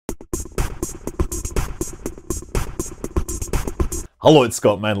Hello, it's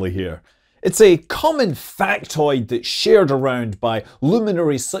Scott Manley here. It's a common factoid that's shared around by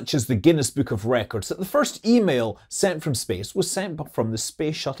luminaries such as the Guinness Book of Records that the first email sent from space was sent from the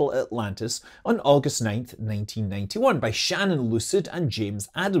space shuttle Atlantis on August 9th, 1991 by Shannon Lucid and James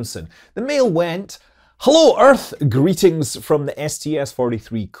Adamson. The mail went, "Hello Earth, greetings from the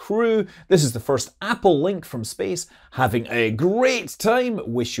STS-43 crew. This is the first Apple link from space. Having a great time.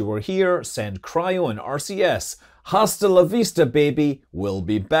 Wish you were here. Send cryo and RCS. Hasta la vista, baby. We'll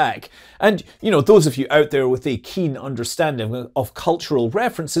be back." And, those of you out there with a keen understanding of cultural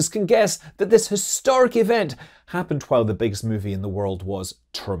references can guess that this historic event happened while the biggest movie in the world was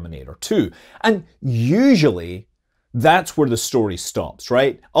Terminator 2. And usually, that's where the story stops,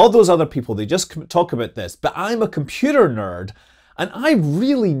 right? All those other people, they just talk about this, but I'm a computer nerd, and I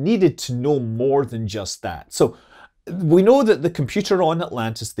really needed to know more than just that. So we know that the computer on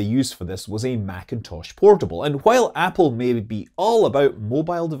Atlantis they used for this was a Macintosh Portable, and while Apple may be all about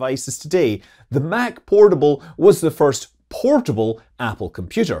mobile devices today, the Mac Portable was the first portable Apple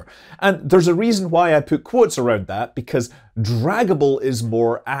computer. And there's a reason why I put quotes around that, because draggable is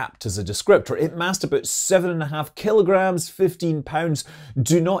more apt as a descriptor. It massed about 7.5 kilograms, 15 pounds.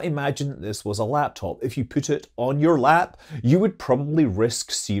 Do not imagine that this was a laptop. If you put it on your lap, you would probably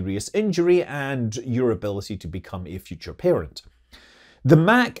risk serious injury and your ability to become a future parent. The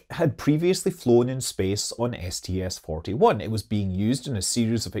Mac had previously flown in space on STS-41. It was being used in a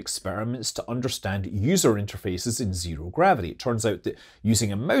series of experiments to understand user interfaces in zero gravity. It turns out that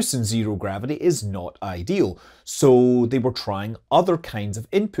using a mouse in zero gravity is not ideal, so they were trying other kinds of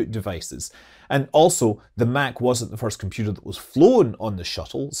input devices. And also, the Mac wasn't the first computer that was flown on the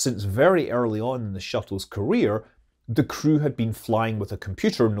shuttle. Since very early on in the shuttle's career, the crew had been flying with a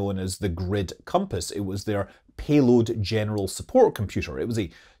computer known as the Grid Compass. It was their payload general support computer. It was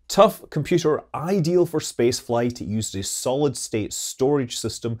a tough computer ideal for spaceflight. It used a solid-state storage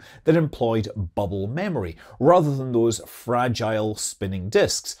system that employed bubble memory rather than those fragile spinning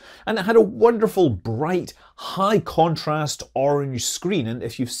disks. And it had a wonderful, bright, high-contrast orange screen. And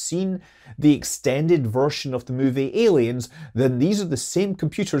if you've seen the extended version of the movie Aliens, then these are the same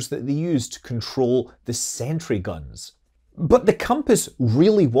computers that they used to control the sentry guns. But the Compass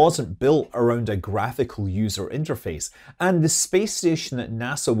really wasn't built around a graphical user interface, and the space station that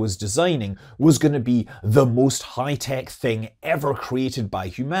NASA was designing was going to be the most high-tech thing ever created by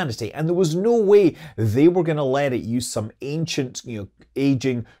humanity, and there was no way they were going to let it use some ancient,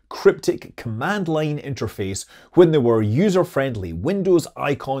 aging, cryptic command line interface when there were user-friendly Windows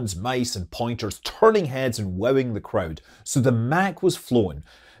icons, mice, and pointers turning heads and wowing the crowd. So the Mac was flown,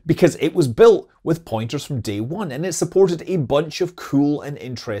 because it was built with pointers from day one, and it supported a bunch of cool and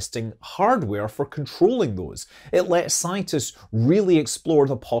interesting hardware for controlling those. It let scientists really explore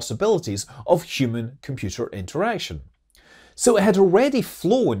the possibilities of human-computer interaction. So it had already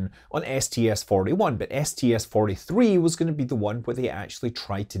flown on STS-41, but STS-43 was going to be the one where they actually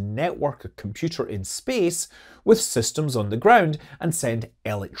tried to network a computer in space with systems on the ground and send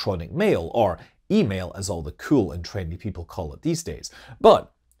electronic mail, or email as all the cool and trendy people call it these days.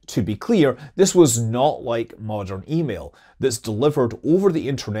 But to be clear, this was not like modern email that's delivered over the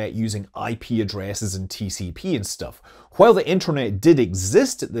internet using IP addresses and TCP and stuff. While the internet did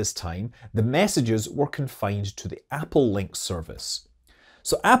exist at this time, the messages were confined to the Apple Link service.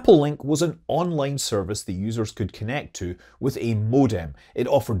 So Apple Link was an online service that users could connect to with a modem. It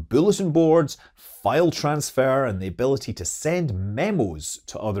offered bulletin boards, file transfer, and the ability to send memos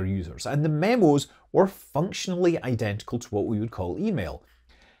to other users. And the memos were functionally identical to what we would call email.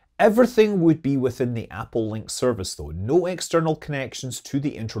 Everything would be within the Apple Link service though. No external connections to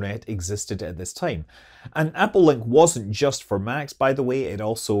the internet existed at this time. And Apple Link wasn't just for Macs, by the way, it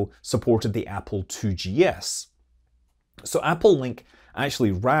also supported the Apple IIgs. So Apple Link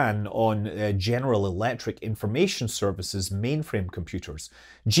actually ran on General Electric Information Services mainframe computers.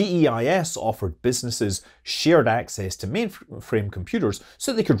 GEIS offered businesses shared access to mainframe computers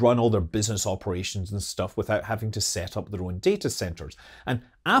so they could run all their business operations and stuff without having to set up their own data centers. And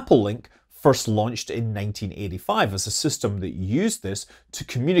Apple Link first launched in 1985 as a system that used this to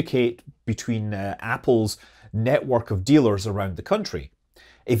communicate between Apple's network of dealers around the country.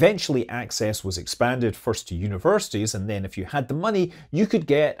 Eventually, access was expanded first to universities, and then if you had the money, you could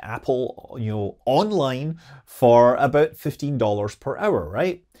get Apple, online for about $15 per hour,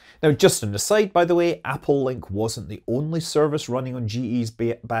 right? Now, just an aside, by the way, Apple Link wasn't the only service running on GE's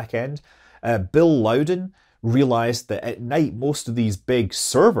back end. Bill Loudon realized that at night most of these big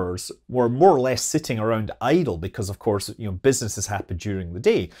servers were more or less sitting around idle because, of course, businesses happen during the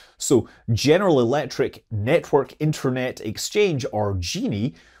day. So General Electric Network Internet Exchange, or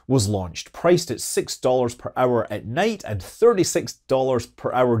GENI, was launched. Priced at $6 per hour at night and $36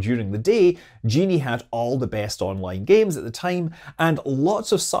 per hour during the day, Genie had all the best online games at the time, and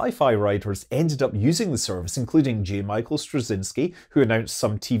lots of sci-fi writers ended up using the service, including J. Michael Straczynski, who announced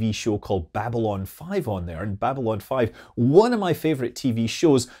some TV show called Babylon 5 on there. And Babylon 5, one of my favourite TV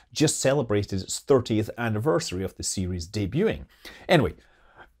shows, just celebrated its 30th anniversary of the series debuting. Anyway,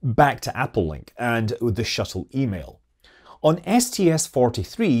 back to Apple Link and the shuttle email. On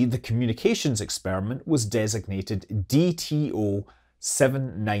STS-43, the communications experiment was designated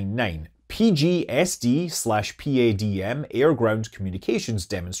DTO-799, PGSD/PADM Air Ground Communications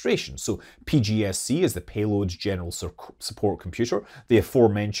Demonstration. So PGSC is the Payload General Support Computer, the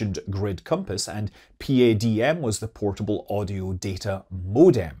aforementioned Grid Compass, and PADM was the Portable Audio Data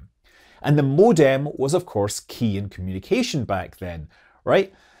Modem. And the modem was, of course, key in communication back then,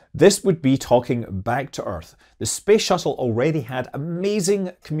 right? This would be talking back to Earth. The Space Shuttle already had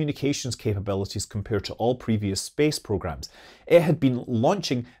amazing communications capabilities compared to all previous space programs. It had been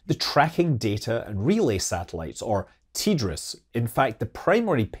launching the Tracking Data and Relay Satellites, or TDRS. In fact, the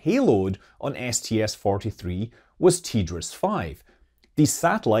primary payload on STS-43 was TDRS-5. These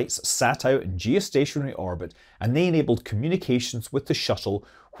satellites sat out in geostationary orbit, and they enabled communications with the shuttle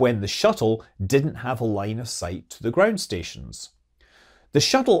when the shuttle didn't have a line of sight to the ground stations. The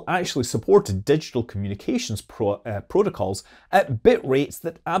shuttle actually supported digital communications protocols at bit rates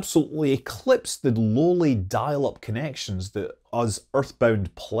that absolutely eclipsed the lowly dial-up connections that us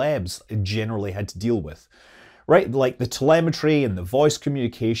earthbound plebs generally had to deal with. Right? Like the telemetry and the voice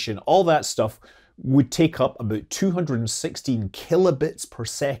communication, all that stuff would take up about 216 kilobits per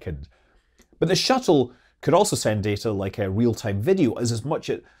second. But the shuttle could also send data like a real-time video as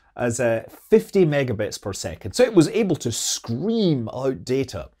much as 50 megabits per second. So it was able to scream out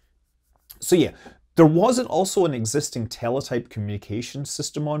data. So yeah, there wasn't also an existing teletype communication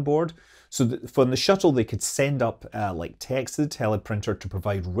system on board. So that from the shuttle, they could send up like text to the teleprinter to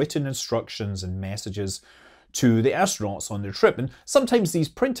provide written instructions and messages to the astronauts on their trip. And sometimes these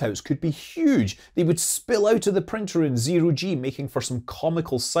printouts could be huge. They would spill out of the printer in zero-G, making for some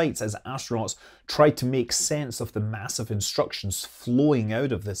comical sights as astronauts tried to make sense of the massive instructions flowing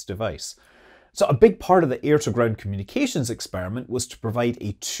out of this device. So a big part of the air-to-ground communications experiment was to provide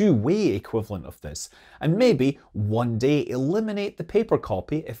a two-way equivalent of this, and maybe one day eliminate the paper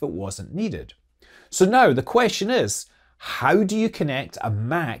copy if it wasn't needed. So now the question is, how do you connect a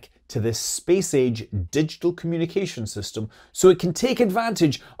Mac to this space-age digital communication system so it can take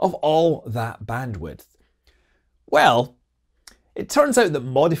advantage of all that bandwidth? Well, it turns out that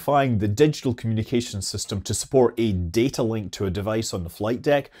modifying the digital communication system to support a data link to a device on the flight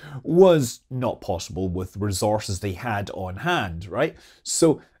deck was not possible with resources they had on hand, right?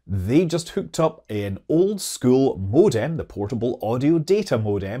 So they just hooked up an old school modem, the portable audio data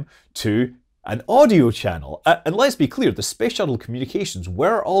modem, to an audio channel. And let's be clear, the Space Shuttle communications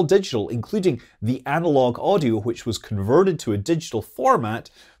were all digital, including the analog audio, which was converted to a digital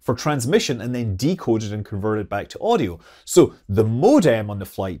format for transmission and then decoded and converted back to audio. So the modem on the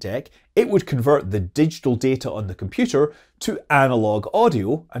flight deck, it would convert the digital data on the computer to analog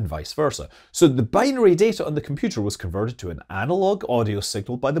audio and vice versa. So the binary data on the computer was converted to an analog audio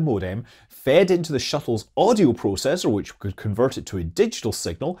signal by the modem, fed into the shuttle's audio processor, which could convert it to a digital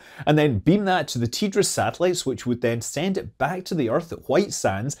signal, and then beam that to the TDRS satellites, which would then send it back to the Earth at White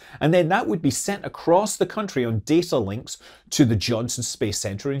Sands, and then that would be sent across the country on data links to the Johnson Space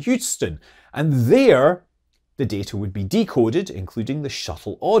Center in Houston. And there, the data would be decoded, including the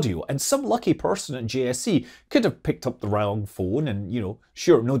shuttle audio. And some lucky person at JSC could have picked up the wrong phone and,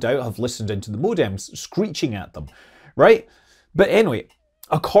 sure, no doubt have listened into the modems screeching at them, right? But anyway,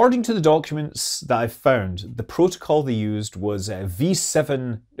 according to the documents that I've found, the protocol they used was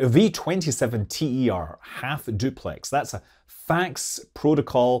V27TER, half duplex. That's a fax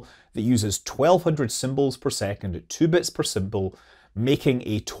protocol that uses 1200 symbols per second at 2 bits per symbol, making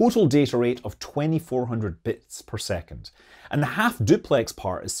a total data rate of 2400 bits per second. And the half duplex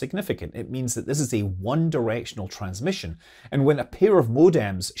part is significant. It means that this is a one-directional transmission, and when a pair of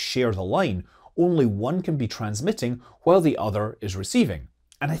modems share the line, only one can be transmitting while the other is receiving.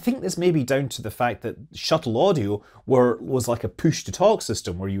 And I think this may be down to the fact that shuttle audio was like a push-to-talk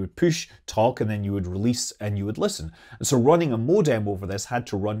system, where you would push, talk, and then you would release and you would listen. And so running a modem over this had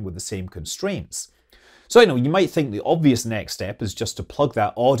to run with the same constraints. So I know you might think the obvious next step is just to plug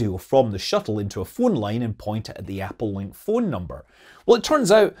that audio from the shuttle into a phone line and point it at the Apple Link phone number. Well, it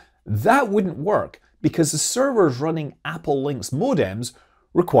turns out that wouldn't work because the servers running Apple Link's modems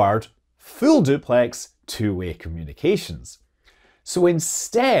required full duplex two-way communications. So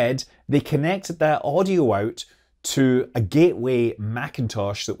instead, they connected that audio out to a gateway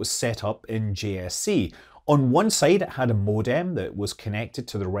Macintosh that was set up in JSC. On one side, it had a modem that was connected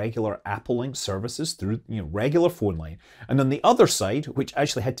to the regular Apple Link services through regular phone line. And on the other side, which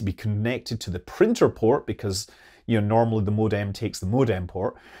actually had to be connected to the printer port because normally the modem takes the modem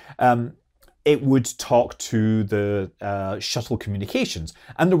port, it would talk to the shuttle communications.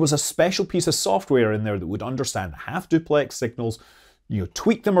 And there was a special piece of software in there that would understand half-duplex signals,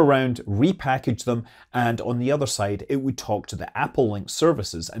 tweak them around, repackage them, and on the other side, it would talk to the Apple Link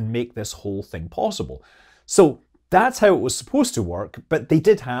services and make this whole thing possible. So that's how it was supposed to work, but they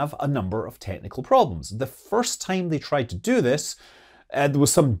did have a number of technical problems. The first time they tried to do this, there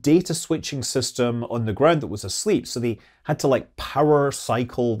was some data switching system on the ground that was asleep, so they had to power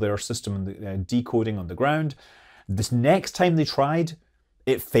cycle their system and decoding on the ground. This next time they tried,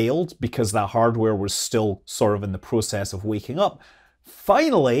 it failed because that hardware was still sort of in the process of waking up.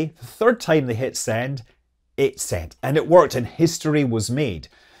 Finally, the third time they hit send, it sent, and it worked, and history was made.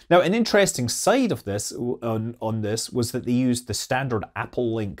 Now, an interesting side of this on this was that they used the standard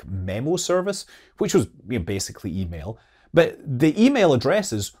Apple Link memo service, which was basically email. But the email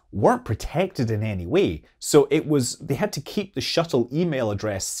addresses weren't protected in any way, so they had to keep the shuttle email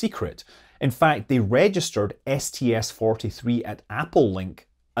address secret. In fact, they registered STS-43 at Apple Link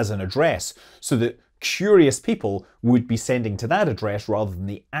as an address, so that curious people would be sending to that address rather than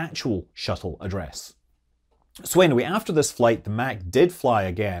the actual shuttle address. So anyway, after this flight, the Mac did fly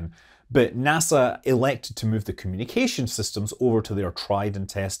again, but NASA elected to move the communication systems over to their tried and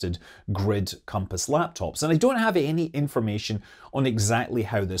tested Grid Compass laptops. And I don't have any information on exactly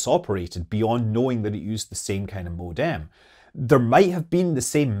how this operated beyond knowing that it used the same kind of modem. There might have been the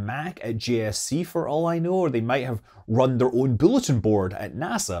same Mac at JSC for all I know, or they might have run their own bulletin board at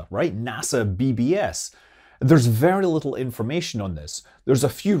NASA, right? NASA BBS. There's very little information on this. There's a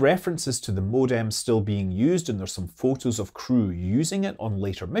few references to the modem still being used, and there's some photos of crew using it on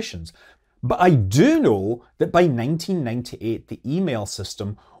later missions. But I do know that by 1998, the email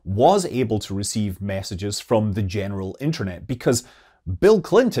system was able to receive messages from the general internet because Bill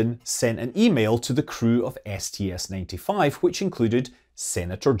Clinton sent an email to the crew of STS-95, which included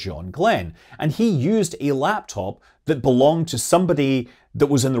Senator John Glenn. And he used a laptop that belonged to somebody that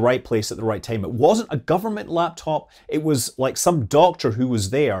was in the right place at the right time. It wasn't a government laptop, it was like some doctor who was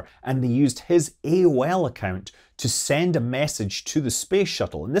there, and they used his AOL account to send a message to the space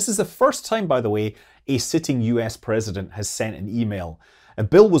shuttle. And this is the first time, by the way, a sitting US president has sent an email.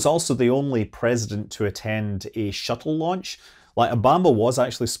 Bill was also the only president to attend a shuttle launch. Obama was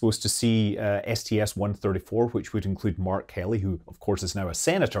actually supposed to see STS-134, which would include Mark Kelly, who of course is now a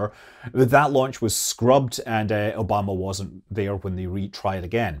senator. That launch was scrubbed and Obama wasn't there when they retried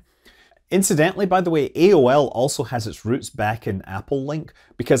again. Incidentally, by the way, AOL also has its roots back in Apple Link,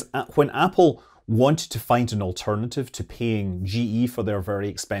 because when Apple wanted to find an alternative to paying GE for their very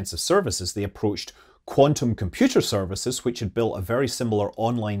expensive services, they approached Quantum Computer Services, which had built a very similar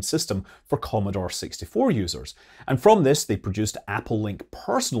online system for Commodore 64 users. And from this, they produced Apple Link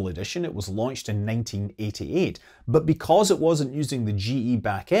Personal Edition. It was launched in 1988. But because it wasn't using the GE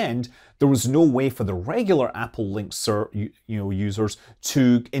backend, there was no way for the regular Apple Link users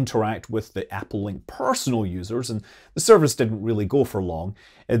to interact with the Apple Link Personal users, and the service didn't really go for long.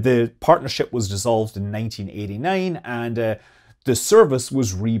 The partnership was dissolved in 1989, and the service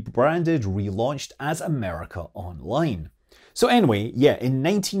was rebranded, relaunched as America Online. So anyway, yeah, in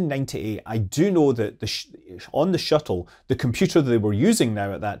 1998, I do know that on the shuttle, the computer they were using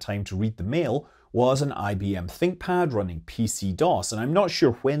now at that time to read the mail was an IBM ThinkPad running PC-DOS. And I'm not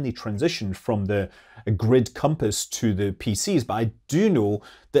sure when they transitioned from the Grid Compass to the PCs, but I do know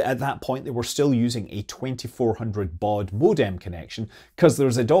that at that point they were still using a 2400 baud modem connection, because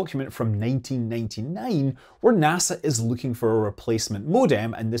there's a document from 1999 where NASA is looking for a replacement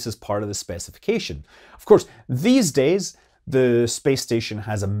modem, and this is part of the specification. Of course, these days, the space station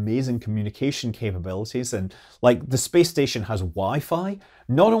has amazing communication capabilities, and the space station has Wi-Fi.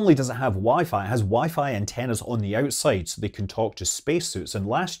 Not only does it have Wi-Fi, it has Wi-Fi antennas on the outside so they can talk to spacesuits. And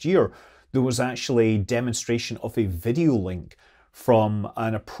last year, there was actually a demonstration of a video link from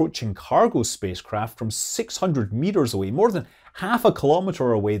an approaching cargo spacecraft from 600 meters away, more than half a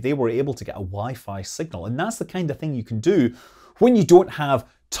kilometer away. They were able to get a Wi-Fi signal. And that's the kind of thing you can do when you don't have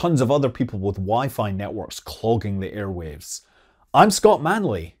tons of other people with Wi-Fi networks clogging the airwaves. I'm Scott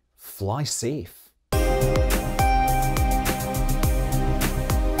Manley. Fly safe.